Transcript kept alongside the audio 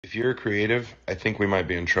If you're a creative, I think we might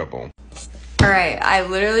be in trouble. All right, I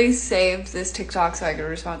literally saved this TikTok so I could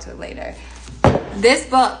respond to it later.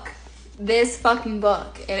 This fucking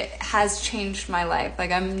book, it has changed my life.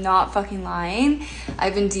 Like, I'm not fucking lying.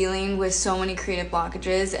 I've been dealing with so many creative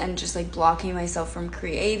blockages and just like blocking myself from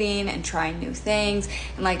creating and trying new things.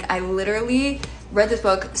 And like, I literally read this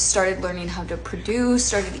book, started learning how to produce,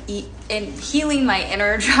 started healing my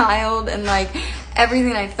inner child and like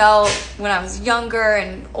everything I felt when I was younger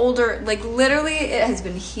and older. Like, literally, it has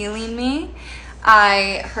been healing me.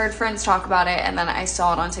 I heard friends talk about it, and then I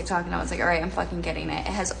saw it on TikTok, and I was like, all right, I'm fucking getting it.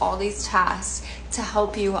 It has all these tasks to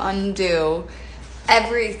help you undo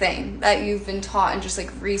everything that you've been taught and just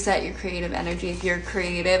like reset your creative energy. If you're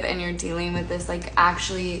creative and you're dealing with this, like,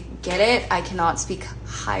 actually get it. I cannot speak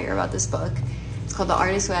higher about this book. It's called The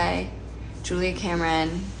Artist's Way, Julia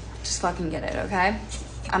Cameron. Just fucking get it, okay?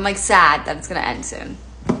 I'm like sad that it's gonna end soon.